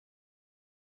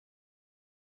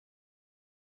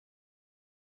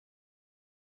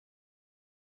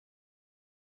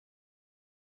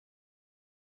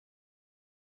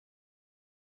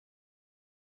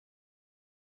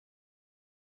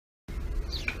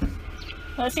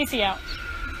Let Cece out.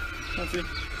 Let's see.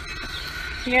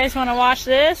 You guys want to watch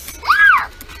this?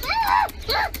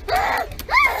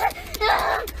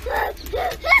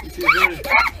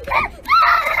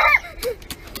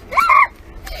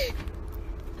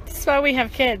 This is why we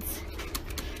have kids.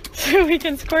 So we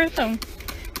can squirt them.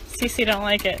 Cece don't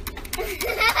like it.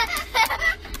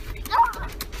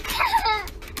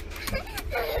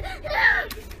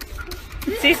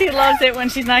 Cece loves it when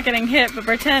she's not getting hit, but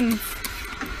pretends.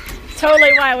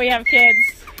 Totally why we have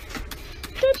kids.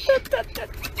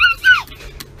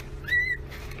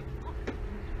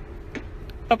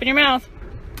 Open your mouth.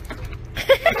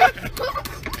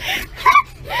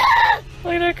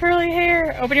 Look at her curly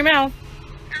hair. Open your mouth.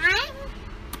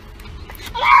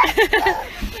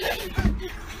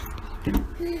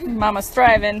 Mama's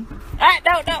thriving. Ah,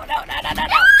 no.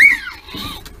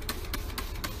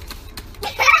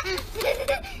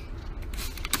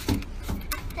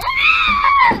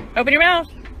 Open your mouth.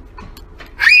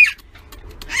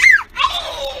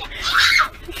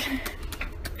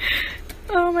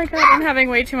 Oh my god, I'm having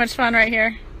way too much fun right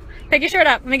here. Pick your shirt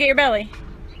up. Let me get your belly.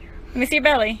 Let me see your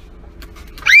belly.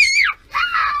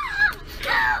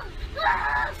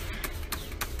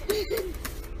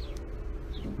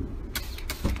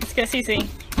 Let's get Cece.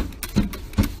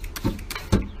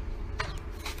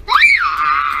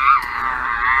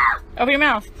 Open your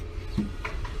mouth.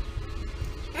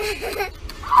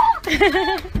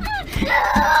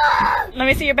 Let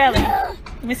me see your belly.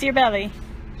 Let me see your belly.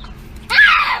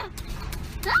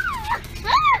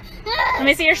 Let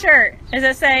me see your shirt. Does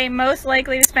it say most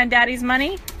likely to spend daddy's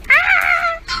money?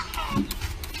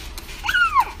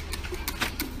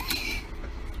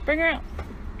 Bring her out.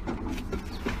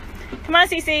 Come on,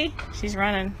 Cece. She's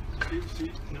running.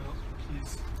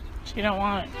 She don't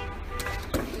want it.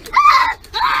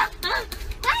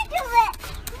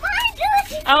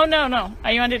 Oh, no.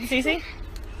 Are you on to Cece?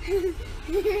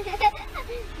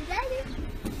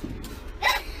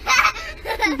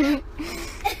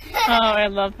 Oh, I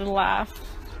love the laugh.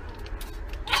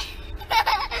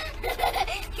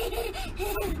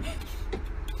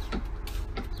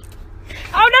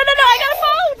 Oh, no, I got a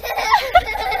phone!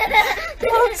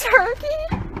 Little turkey.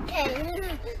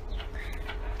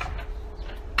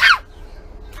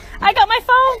 I got my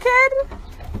phone, kid!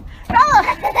 Oh.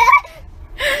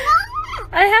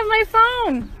 I have my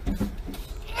phone.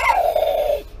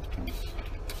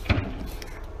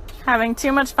 Having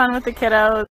too much fun with the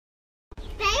kiddos.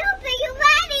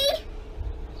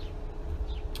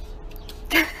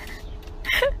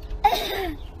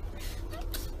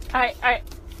 Alright.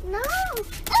 No.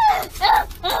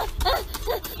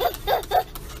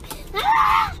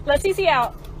 Let Cece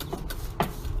out.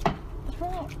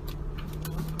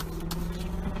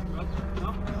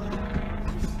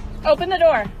 Open the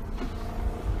door.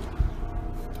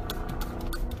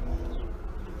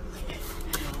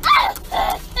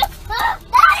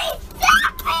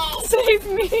 Save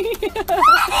me.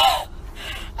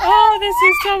 Oh, this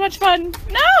is so much fun.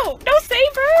 No, don't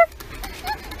save her.